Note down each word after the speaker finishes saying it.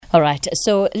All right,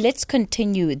 so let's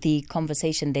continue the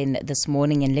conversation then this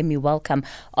morning, and let me welcome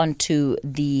onto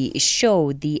the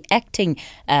show the acting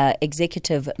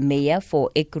executive mayor for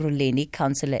Ekurhuleni,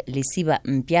 Cllr Lesiba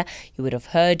Mpya. You would have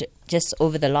heard just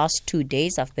over the last 2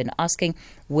 days, I've been asking,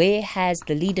 where has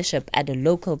the leadership at a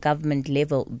local government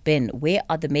level been? Where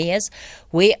are the mayors?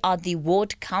 Where are the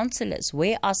ward councillors?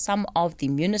 Where are some of the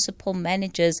municipal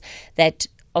managers that,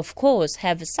 of course,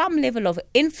 have some level of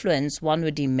influence, one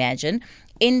would imagine,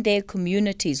 in their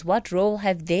communities? What role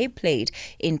have they played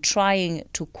in trying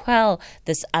to quell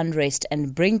this unrest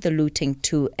and bring the looting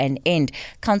to an end?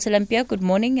 Cllr Mpya, good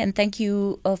morning, and thank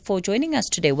you for joining us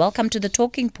today. Welcome to the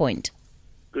Talking Point.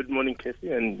 Good morning,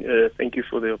 Kathy, and thank you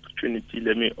for the opportunity.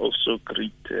 Let me also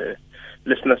greet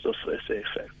listeners of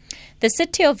SAFM. The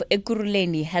city of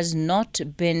Ekurhuleni has not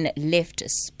been left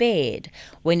spared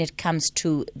when it comes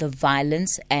to the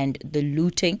violence and the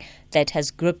looting that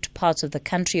has gripped parts of the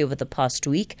country over the past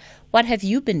week. What have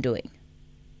you been doing?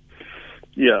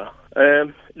 Yeah,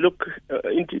 look,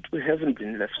 indeed we haven't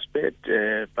been left spared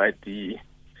by the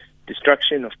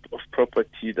destruction of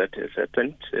property that has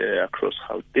happened across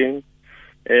Gauteng.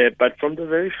 But from the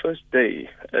very first day,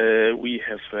 we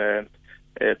have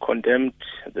condemned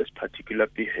this particular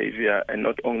behavior, and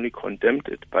not only condemned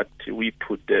it, but we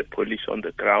put the police on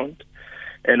the ground.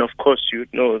 And of course, you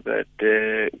know that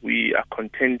we are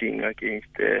contending against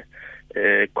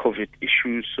COVID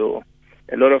issues. So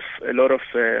a lot of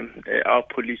our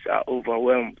police are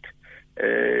overwhelmed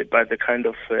by the kind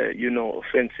of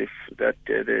offensive that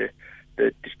the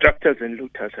distractors and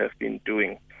looters have been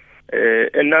doing.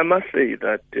 And I must say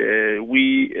that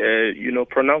we,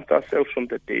 pronounced ourselves from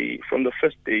the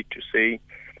first day to say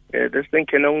this thing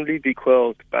can only be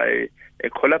quelled by a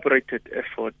collaborated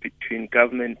effort between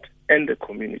government and the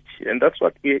community. And that's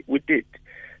what we did.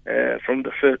 From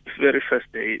the very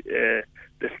first day,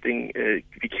 this thing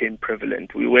became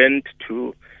prevalent. We went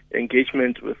to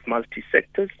engagement with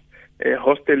multi-sectors,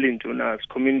 hostel indunas,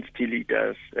 community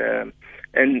leaders,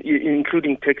 and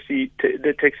including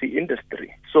the taxi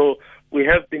industry. So we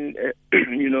have been,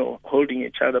 holding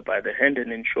each other by the hand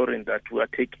and ensuring that we are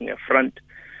taking a front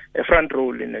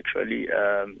role in actually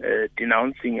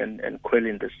denouncing and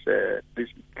quelling this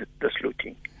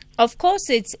looting. Of course,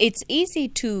 it's easy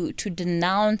to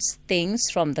denounce things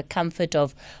from the comfort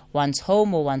of one's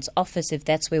home or one's office, if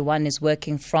that's where one is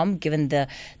working from, given the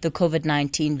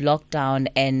COVID-19 lockdown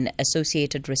and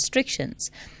associated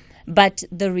restrictions. But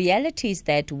the reality is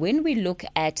that when we look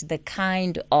at the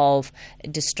kind of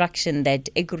destruction that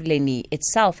Ekurhuleni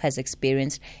itself has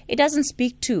experienced, it doesn't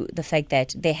speak to the fact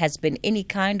that there has been any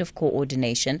kind of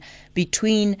coordination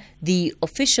between the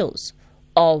officials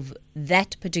of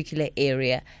that particular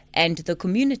area and the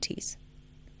communities.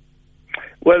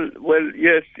 Well,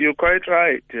 yes, you're quite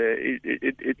right.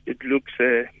 It looks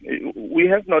we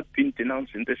have not been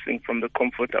denouncing this thing from the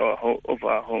comfort of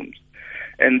our homes.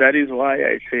 And that is why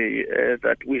I say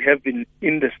that we have been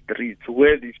in the streets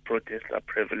where these protests are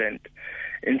prevalent.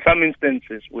 In some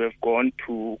instances, we have gone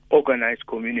to organized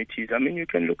communities. I mean, you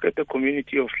can look at the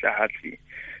community of Hlahatli,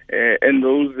 and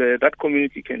that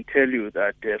community can tell you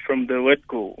that from the word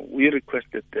go, we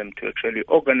requested them to actually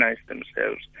organize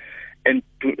themselves and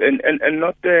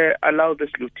not allow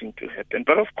this looting to happen.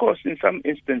 But of course, in some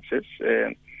instances,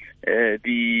 the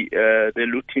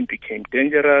looting became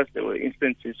dangerous. There were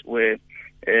instances where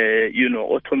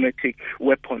automatic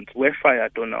weapons were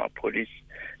fired on our police.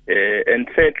 And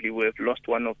thirdly, we have lost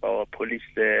one of our police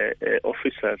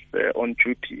officers on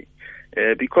duty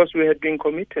because we had been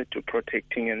committed to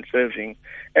protecting and serving.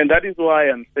 And that is why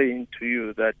I'm saying to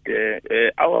you that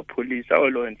our police, our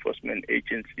law enforcement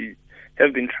agencies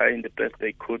have been trying the best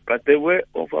they could, but they were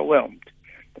overwhelmed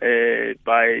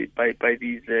by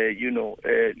these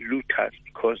looters,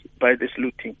 because by this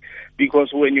looting,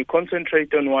 because when you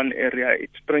concentrate on one area, it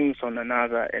springs on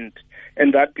another, and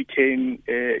that became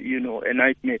a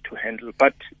nightmare to handle.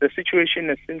 But the situation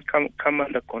has since come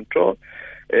under control,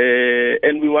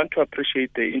 and we want to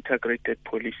appreciate the integrated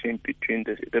policing between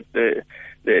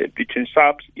between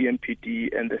SAPS,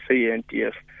 EMPD, and the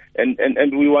SANDF.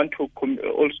 And we want to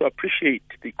also appreciate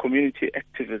the community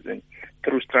activism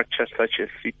through structures such as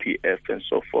CPF and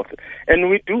so forth. And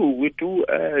we do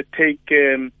take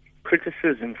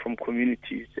criticism from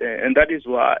communities, and that is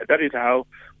how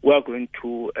we are going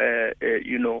to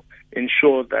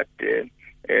ensure that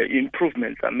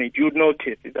improvements are made. You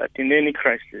notice that in any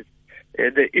crisis,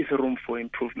 there is room for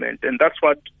improvement. And that's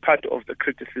what part of the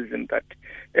criticism that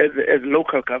as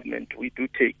local government we do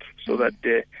take, so that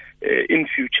in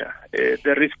future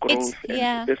there is growth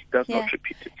and this does not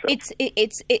repeat itself.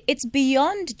 It's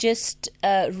beyond just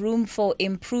room for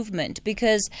improvement,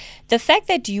 because the fact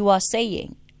that you are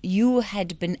saying you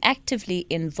had been actively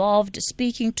involved,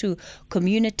 speaking to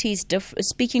communities,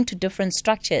 speaking to different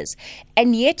structures,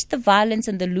 and yet the violence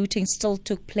and the looting still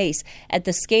took place at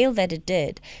the scale that it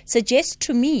did, suggests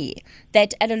to me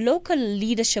that at a local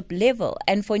leadership level,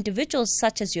 and for individuals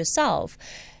such as yourself,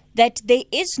 that there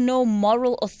is no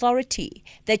moral authority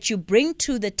that you bring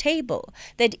to the table,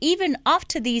 that even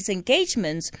after these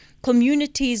engagements,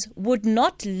 communities would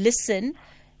not listen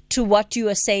to what you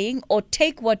are saying or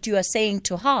take what you are saying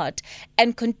to heart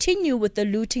and continue with the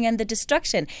looting and the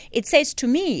destruction. It says to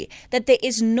me that there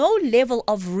is no level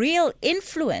of real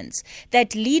influence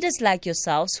that leaders like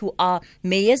yourselves, who are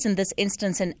mayors in this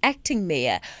instance, an acting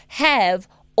mayor, have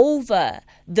over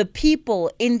the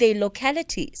people in their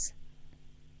localities.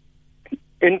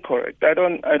 Incorrect. I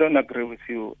don't agree with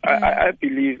you. I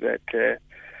believe that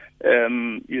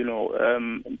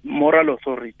moral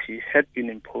authority had been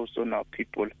imposed on our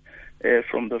people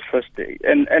from the first day,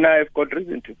 and I have got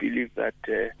reason to believe that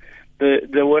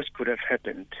the worst could have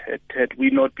happened had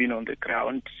we not been on the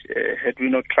ground, had we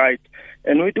not tried.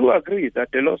 And we do agree that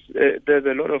there's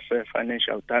a lot of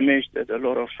financial damage, there's a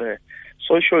lot of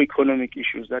socio-economic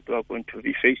issues that we are going to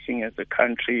be facing as a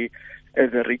country,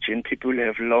 as a region. People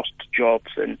have lost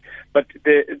jobs, but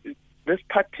this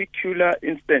particular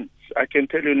instance, I can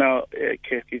tell you now,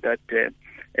 Kathy, that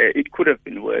it could have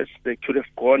been worse. They could have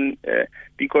gone,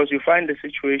 because you find a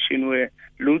situation where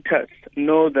looters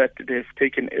know that they've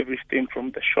taken everything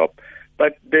from the shop,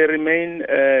 but they remain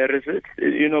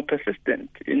persistent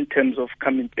in terms of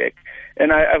coming back.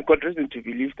 And I've got reason to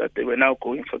believe that they were now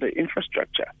going for the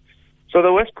infrastructure. So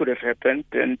the worst could have happened,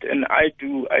 and I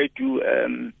do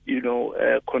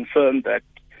confirm that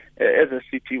as a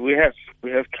city we have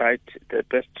tried the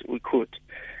best we could.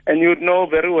 And you know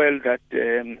very well that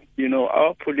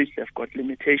our police have got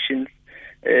limitations.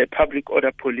 Public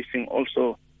order policing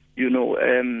also,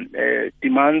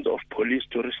 demands of police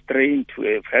to restrain.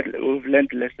 We've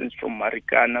learned lessons from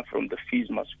Marikana, from the fees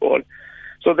must fall.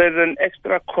 So there's an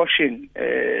extra caution,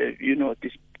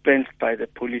 dispensed by the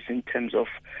police in terms of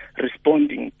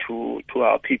responding to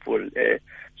our people,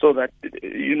 so that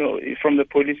from the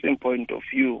policing point of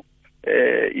view,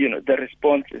 the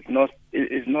response is not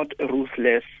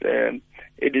ruthless.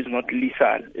 It is not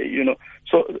lethal.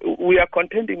 So we are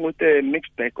contending with a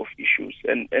mixed bag of issues,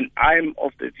 and I'm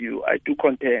of the view, I do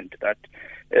contend that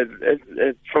as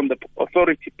from the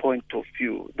authority point of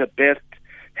view, the best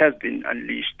has been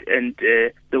unleashed, and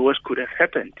the worst could have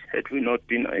happened had we not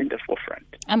been in the forefront.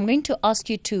 I'm going to ask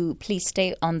you to please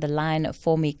stay on the line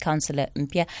for me, Cllr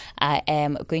Mpya. I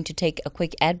am going to take a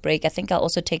quick ad break. I think I'll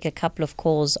also take a couple of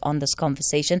calls on this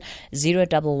conversation.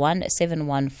 011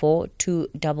 714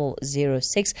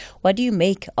 2006. What do you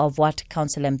make of what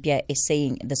Cllr Mpya is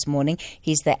saying this morning?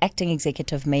 He's the acting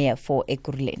executive mayor for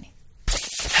Ekurhuleni.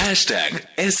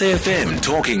 #SFM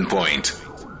Talking Point.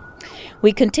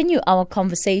 We continue our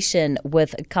conversation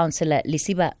with Cllr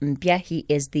Lesiba Mpya. He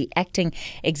is the acting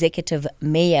executive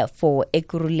mayor for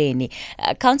Ekurhuleni.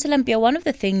 Cllr Mpya, one of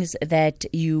the things that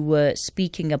you were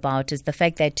speaking about is the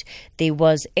fact that there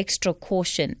was extra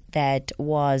caution that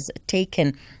was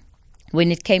taken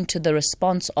when it came to the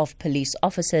response of police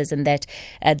officers, and that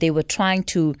they were trying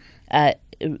to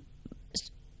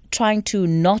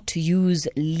not use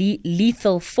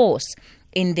lethal force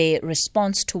in their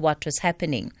response to what was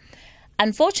happening.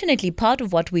 Unfortunately, part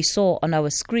of what we saw on our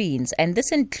screens, and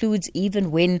this includes even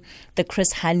when the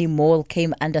Chris Hani Mall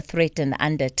came under threat and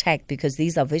under attack, because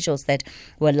these are visuals that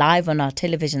were live on our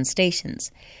television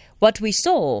stations, what we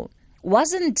saw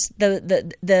wasn't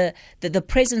the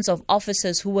presence of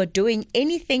officers who were doing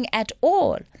anything at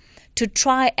all to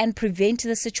try and prevent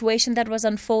the situation that was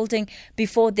unfolding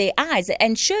before their eyes.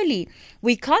 And surely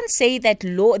we can't say that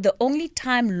the only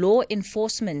time law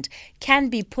enforcement can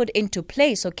be put into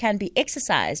place or can be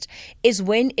exercised is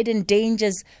when it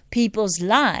endangers people's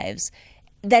lives,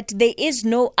 that there is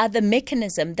no other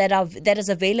mechanism that is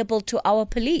available to our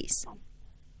police.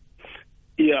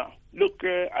 Yeah. Look,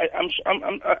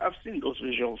 I've seen those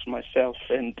visuals myself,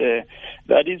 and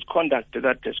that is conduct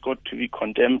that has got to be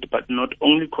condemned, but not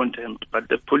only condemned, but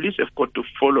the police have got to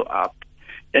follow up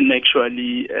and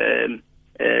actually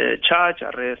charge,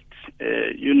 arrest,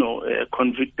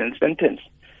 convict and sentence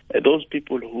those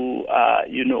people who are,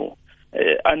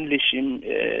 unleashing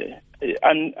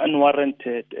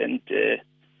unwarranted and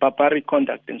barbaric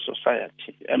conduct in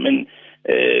society. I mean,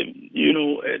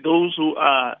 those who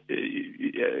are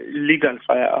legal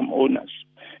firearm owners,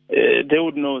 they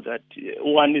would know that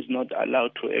one is not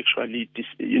allowed to actually,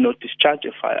 discharge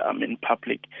a firearm in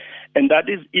public, and that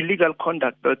is illegal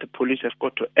conduct that the police have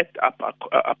got to act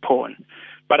upon.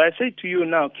 But I say to you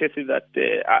now, Kathy, that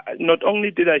not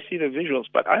only did I see the visuals,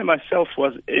 but I myself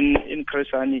was in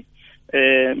Cllr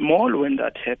Mall when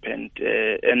that happened,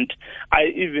 and I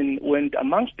even went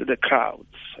amongst the crowds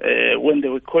when they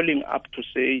were calling up to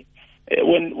say,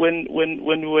 when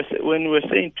we were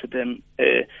saying to them,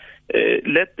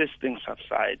 let this thing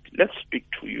subside. Let's speak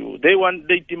to you. They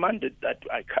demanded that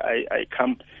I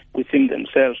come within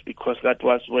themselves, because that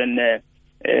was when the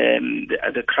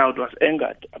crowd was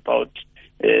angered about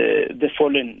the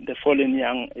fallen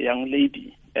young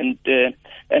lady.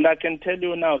 And I can tell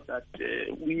you now that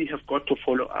we have got to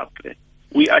follow up.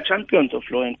 We are champions of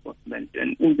law enforcement,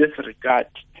 and in this regard,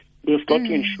 we've got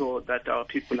to ensure that our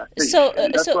people are safe.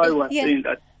 And that's why we're saying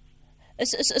that.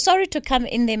 Sorry to come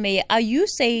in there, Mayor. Are you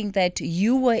saying that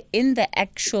you were in the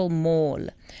actual mall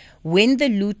when the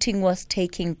looting was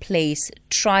taking place,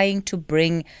 trying to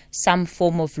bring some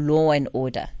form of law and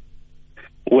order?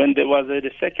 When there was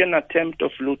the second attempt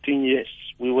of looting, yes,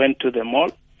 we went to the mall,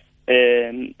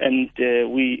 and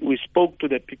we spoke to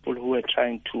the people who were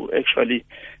trying to actually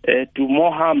do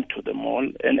more harm to the mall,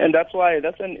 and that's why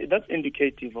that's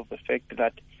indicative of the fact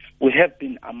that we have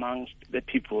been amongst the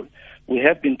people. We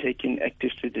have been taking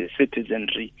active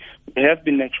citizenry. We have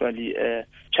been actually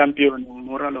championing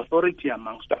moral authority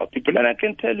amongst our people. And I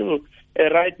can tell you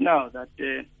right now that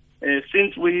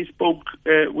since we spoke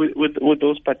with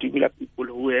those particular people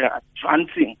who were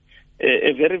advancing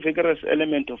a very vigorous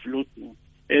element of looting,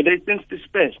 they since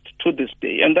dispersed to this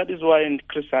day. And that is why in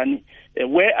Cllr,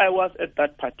 where I was at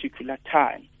that particular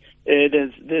time,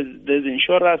 there's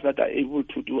insurers that are able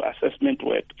to do assessment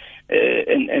work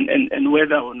and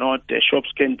whether or not the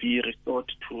shops can be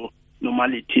restored to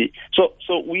normality. So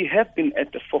we have been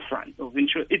at the forefront of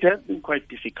ensuring. It has been quite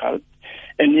difficult,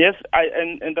 and yes,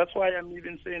 and that's why I'm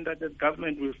even saying that as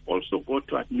government we've also got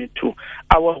to admit to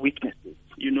our weaknesses.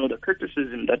 The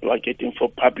criticism that we're getting for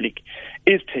public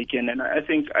is taken, and I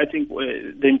think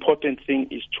the important thing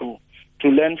is to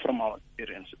learn from our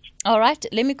experiences. All right,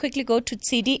 let me quickly go to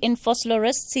Tsidi in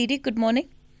Vosloorus. Tsidi, good morning.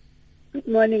 Good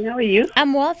morning. How are you?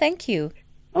 I'm well, thank you.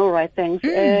 All right, thanks.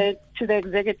 To the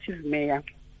executive mayor,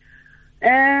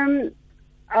 I'm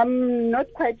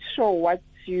not quite sure what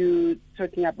you're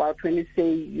talking about when you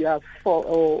say you are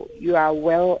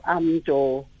well armed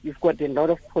or you've got a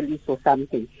lot of police or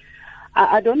something.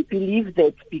 I don't believe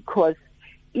that, because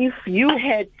if you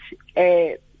had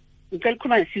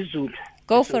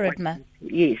go for it, ma.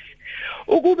 Yes.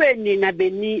 This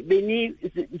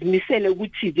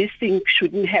thing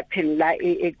shouldn't happen like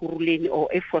Ekurhuleni or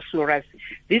Vosloorus.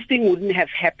 This thing wouldn't have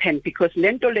happened, because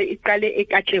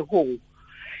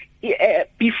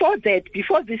before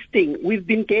this thing, we've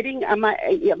been getting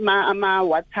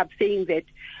WhatsApp saying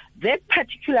that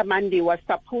particular Monday was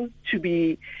supposed to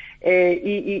be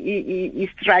a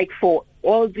strike for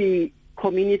all the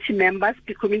community members.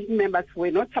 The community members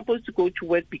were not supposed to go to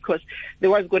work because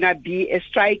there was going to be a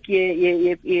strike,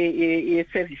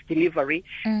 service delivery,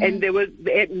 and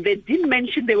they didn't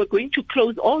mention they were going to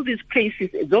close all these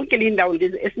places.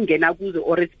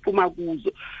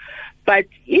 But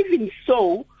even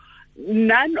so,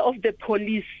 none of the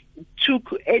police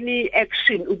took any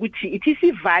action. It is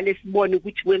violence,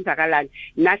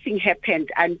 nothing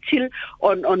happened until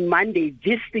on Monday.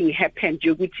 This thing happened.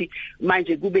 This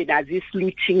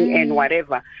looting and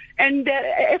whatever. And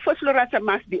Vosloorus,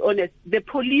 must be honest, the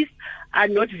police are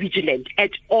not vigilant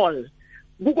at all.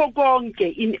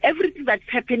 In everything that's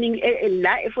happening in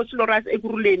Vosloorus,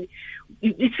 Ekurhuleni,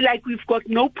 it's like we've got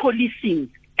no policing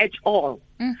at all.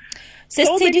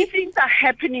 So many things are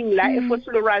happening like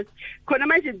Vosloorus.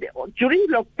 During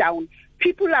lockdown,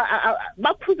 people are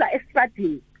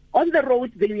extracting on the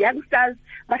road. The youngsters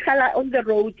on the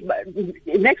road,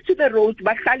 next to the road,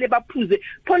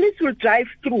 police will drive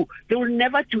through. They will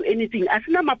never do anything. As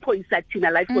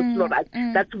Vosloorus,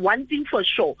 that's one thing for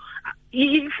sure.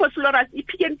 If Vosloorus, if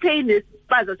you can pay this,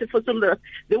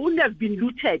 they wouldn't have been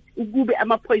looted.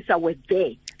 Were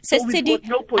there.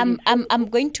 I'm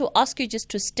going to ask you just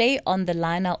to stay on the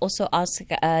line. I'll also ask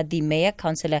the Mayor,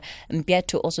 Cllr Mpya,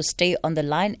 to also stay on the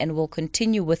line, and we'll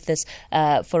continue with this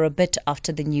for a bit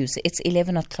after the news. It's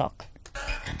 11 o'clock.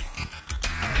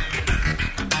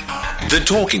 The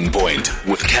Talking Point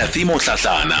with Kathy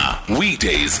Motlatlana.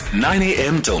 Weekdays, 9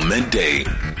 a.m. till midday.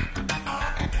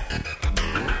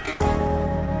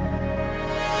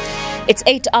 It's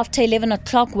 8 after 11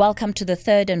 o'clock. Welcome to the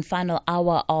third and final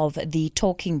hour of the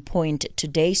Talking Point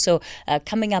today. So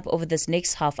coming up over this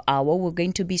next half hour, we're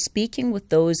going to be speaking with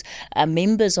those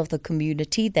members of the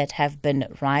community that have been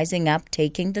rising up,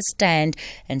 taking the stand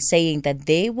and saying that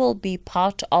they will be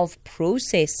part of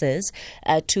processes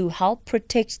to help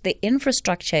protect the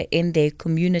infrastructure in their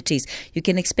communities. You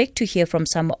can expect to hear from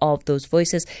some of those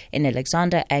voices in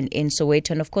Alexander and in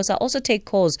Soweto. And of course, I also take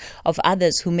calls of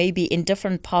others who may be in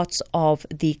different parts of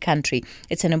the country.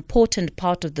 It's an important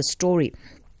part of the story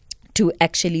to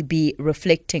actually be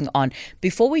reflecting on.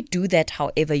 Before we do that,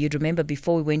 however, you'd remember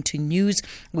before we went to news,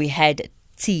 we had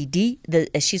CD,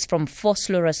 she's from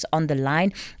Cllr on the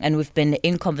line, and we've been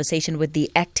in conversation with the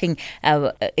acting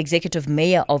executive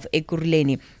mayor of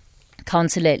Ekurhuleni,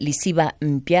 Cllr Lesiba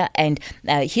Mpya, and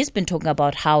he's been talking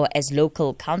about how, as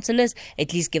local councillors,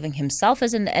 at least giving himself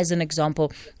as an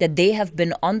example, that they have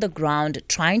been on the ground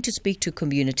trying to speak to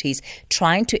communities,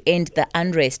 trying to end the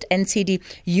unrest. And CD,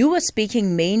 you were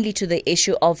speaking mainly to the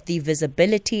issue of the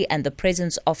visibility and the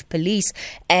presence of police,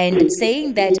 and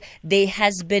saying that there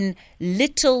has been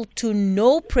little to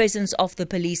no presence of the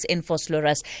police in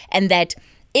Cllr, and that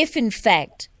if in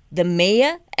fact the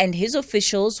mayor and his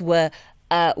officials were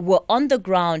on the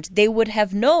ground, they would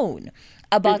have known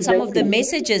about some of the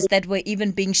messages that were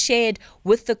even being shared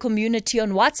with the community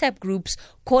on WhatsApp groups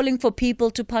calling for people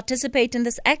to participate in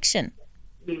this action.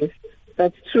 Yes,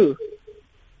 that's true.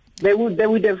 They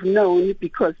would have known,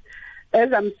 because,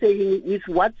 as I'm saying, with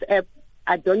WhatsApp,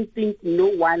 I don't think no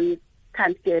one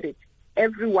can't get it.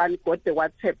 Everyone got the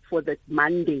WhatsApp for that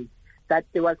Monday that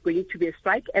there was going to be a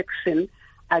strike action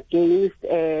against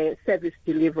service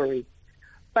delivery.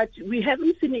 But we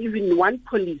haven't seen even one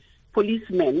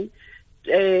policeman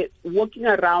walking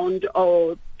around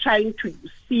or trying to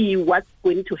see what's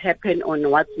going to happen or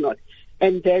what's not.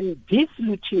 And then this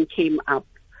looting came up.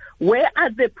 Where are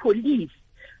the police?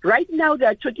 Right now they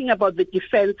are talking about the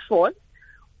defense force.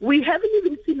 We haven't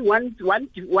even seen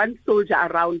one soldier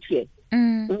around here.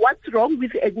 What's wrong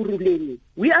with Ekurhuleni?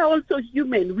 We are also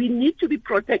human. We need to be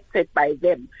protected by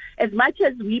them. As much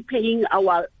as we're paying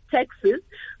our taxes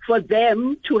for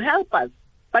them to help us,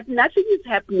 but nothing is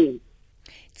happening.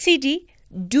 CD,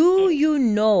 do you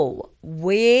know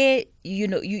where,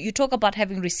 you talk about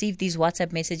having received these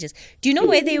WhatsApp messages. Do you know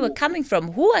where they were coming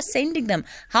from? Who are sending them?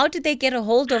 How did they get a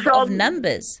hold of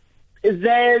numbers?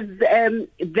 There's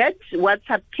that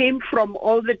WhatsApp came from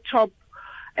all the top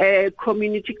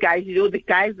community guys, the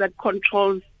guys that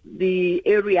controls the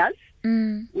areas.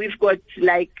 We've got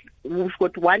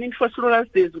one in Cllr,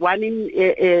 there's one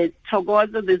in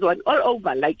Thokoza, there's one all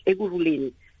over, like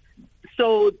Ekurhuleni.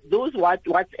 So those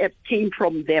WhatsApp came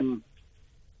from them.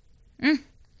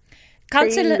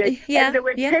 Councillor, and they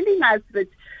were telling us that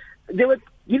they were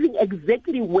giving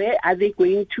exactly where are they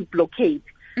going to blockade.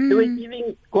 They were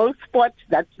giving goal spot.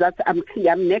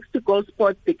 I'm next to goal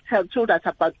spot. They told us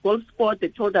about goal spot. They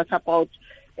told us about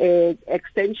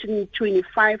extension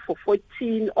 25 for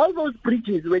 14. All those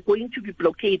bridges were going to be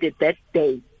blockaded that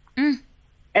day.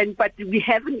 But we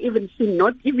haven't even seen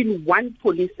not even one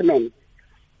policeman,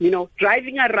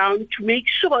 driving around to make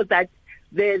sure that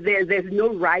there's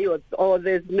no riots or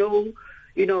there's no,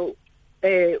 the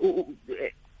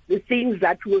things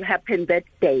that will happen that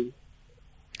day.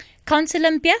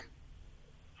 Councillor Mpya?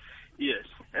 Yes.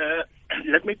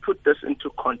 Let me put this into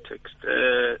context.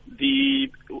 The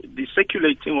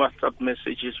circulating WhatsApp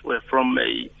messages were from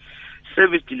a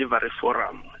service delivery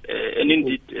forum, and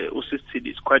indeed,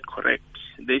 Usisidi is quite correct.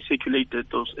 They circulated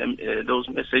those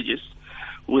messages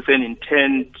with an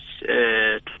intent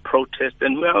to protest,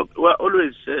 and we're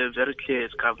always very clear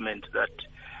as government that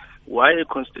while a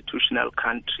constitutional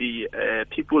country,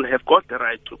 people have got the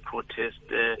right to protest,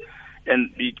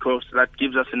 and because that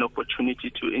gives us an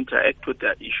opportunity to interact with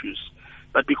their issues.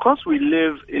 But because we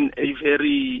live in a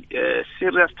very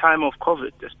serious time of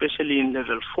COVID, especially in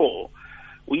level 4,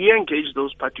 we engage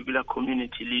those particular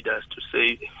community leaders to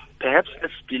say, perhaps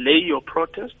let's delay your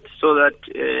protest so that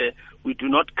we do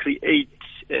not create,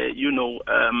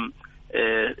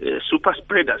 super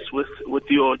spreaders with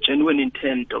your genuine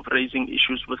intent of raising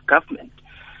issues with government.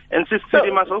 And Sister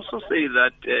must also say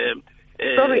that...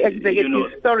 sorry,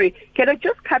 Executive, sorry. Can I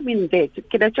just come in there?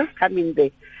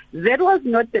 That was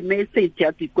not the message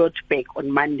that we got back on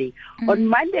Monday. On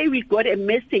Monday, we got a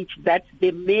message that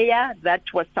the mayor that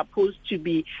was supposed to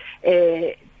be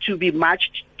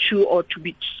marched to or to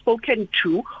be spoken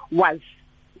to was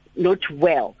not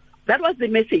well. That was the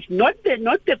message, not the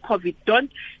COVID.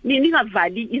 Don't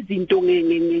ningavali izinto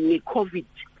COVID.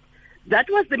 That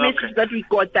was the message that we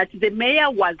got, that the mayor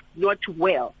was not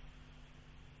well.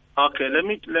 Okay, let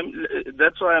me.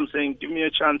 That's why I'm saying, give me a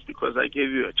chance because I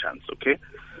gave you a chance. Okay.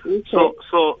 So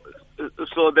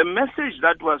the message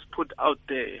that was put out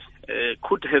there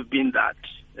could have been that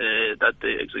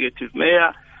the executive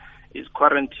mayor is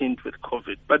quarantined with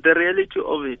COVID. But the reality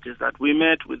of it is that we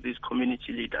met with these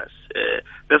community leaders.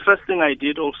 The first thing I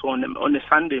did also on a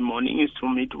Sunday morning is to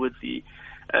meet with the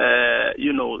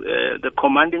the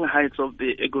commanding heights of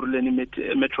the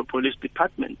Ekurhuleni Metropolis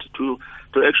Department to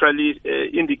actually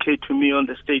indicate to me on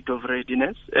the state of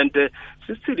readiness. And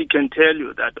City can tell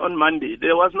you that on Monday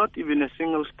there was not even a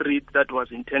single street that was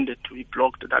intended to be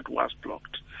blocked that was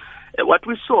blocked. What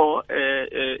we saw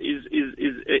is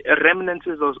remnants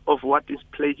of what is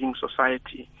plaguing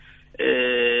society,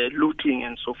 looting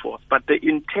and so forth. But the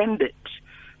intended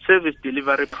service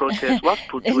delivery protest was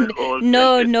put to a halt.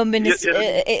 No, Minister,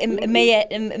 Mayor.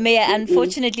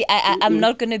 Unfortunately, I'm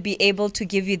not going to be able to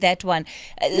give you that one.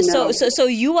 So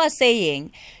you are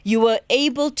saying you were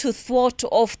able to thwart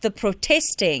off the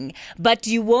protesting, but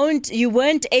you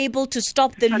weren't able to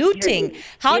stop the looting.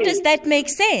 How does that make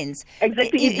sense?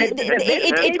 Exactly.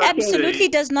 It absolutely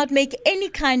does not make any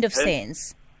kind of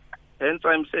sense. Hence,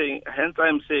 I'm saying.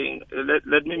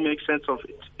 Let me make sense of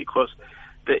it, because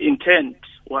the intent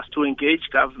was to engage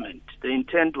government. The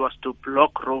intent was to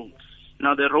block roads.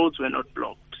 Now the roads were not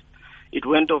blocked. It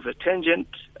went off the tangent,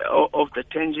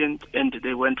 and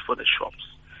they went for the shops.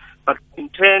 But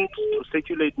intent to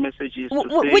circulate messages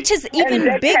which is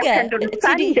even bigger.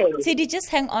 Sidi, just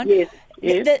hang on. Yes.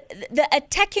 The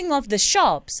attacking of the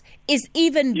shops is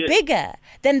even bigger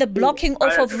than the blocking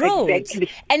off of roads. Exactly.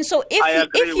 And so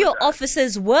if your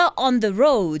officers were on the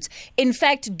roads, in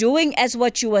fact, doing as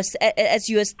you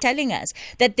were telling us,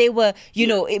 that they were,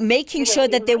 making sure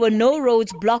that there were no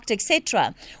roads blocked,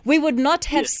 etc., we would not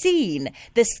have seen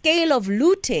the scale of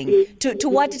looting to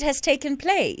what it has taken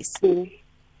place.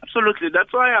 Absolutely.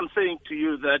 That's why I'm saying to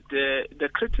you that the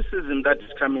criticism that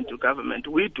is coming to government,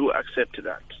 we do accept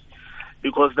that,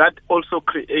 because that also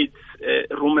creates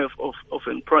room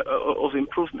of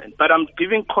improvement. But I'm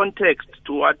giving context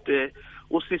to what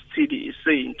City is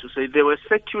saying, to say there were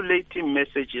circulating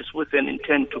messages with an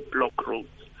intent to block roads.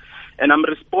 And I'm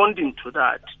responding to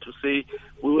that to say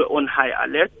we were on high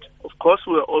alert. Of course,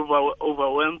 we were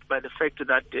overwhelmed by the fact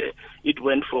that it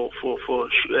went for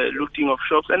looting of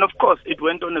shops. And of course, it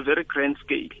went on a very grand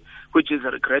scale, which is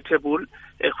regrettable,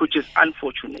 which is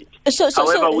unfortunate.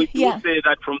 However, we do say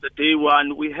that from the day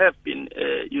one, we have been,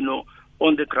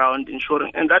 on the ground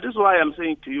ensuring. And that is why I'm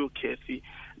saying to you, Kathy,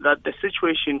 that the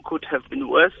situation could have been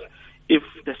worse if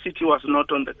the city was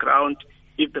not on the ground,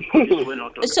 if the police were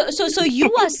not on the ground. So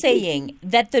you are saying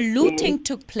that the looting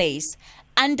took place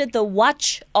under the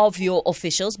watch of your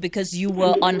officials because you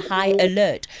were on high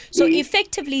alert. So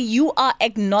effectively, you are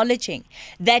acknowledging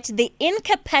that the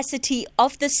incapacity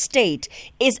of the state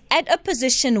is at a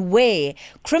position where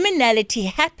criminality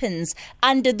happens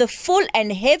under the full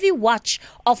and heavy watch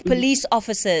of police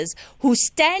officers who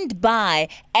stand by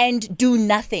and do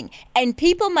nothing. And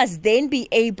people must then be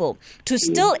able to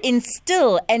still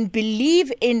instill and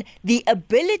believe in the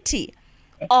ability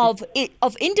of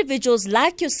individuals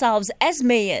like yourselves as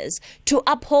mayors to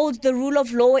uphold the rule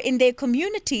of law in their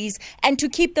communities and to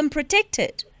keep them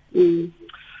protected.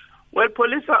 Well,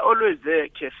 police are always there,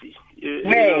 Kathy.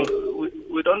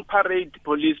 We don't parade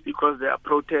police because there are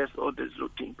protests or there's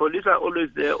looting. Police are always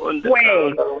there on the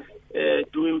ground,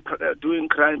 doing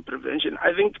crime prevention.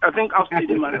 I think our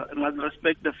city must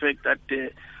respect the fact that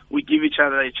we give each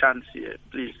other a chance here,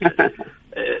 please.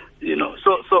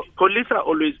 So police are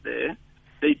always there.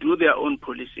 They do their own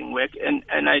policing work, and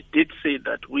I did say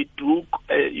that we do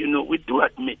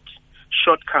admit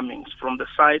shortcomings from the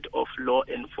side of law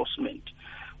enforcement.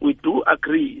 We do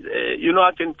agree.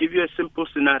 I can give you a simple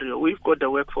scenario. We've got a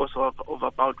workforce of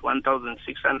about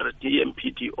 1,600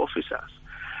 DMPD officers,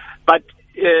 but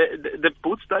the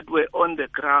boots that were on the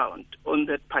ground on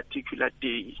that particular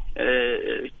day,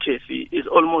 Kathy, is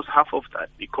almost half of that,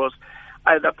 because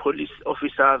either police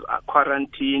officers are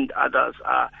quarantined, others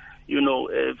are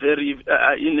very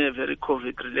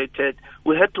COVID related.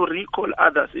 We had to recall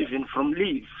others even from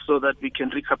leave so that we can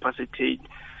recapacitate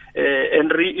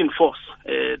and reinforce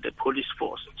the police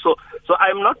force. So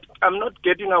I'm not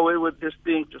getting away with this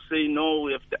thing to say no.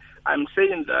 I'm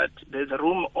saying that there's a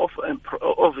room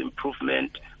of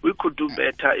improvement. We could do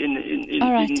better in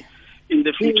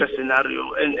the future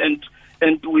scenario,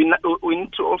 and we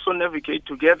need to also navigate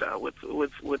together with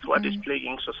what is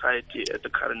plaguing society at the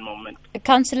current moment.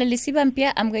 Cllr Lesiba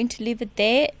Mpya, I'm going to leave it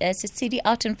there. As a city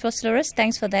art and florist,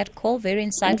 thanks for that call. Very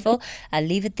insightful. I'll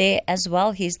leave it there as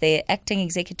well. He's the acting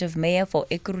executive mayor for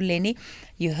Ekurhuleni.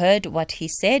 You heard what he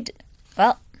said.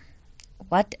 Well,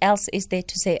 What else is there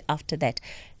to say after that?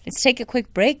 Let's take a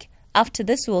quick break. After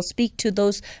this, we'll speak to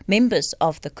those members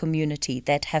of the community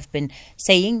that have been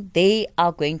saying they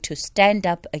are going to stand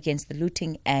up against the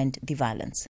looting and the violence.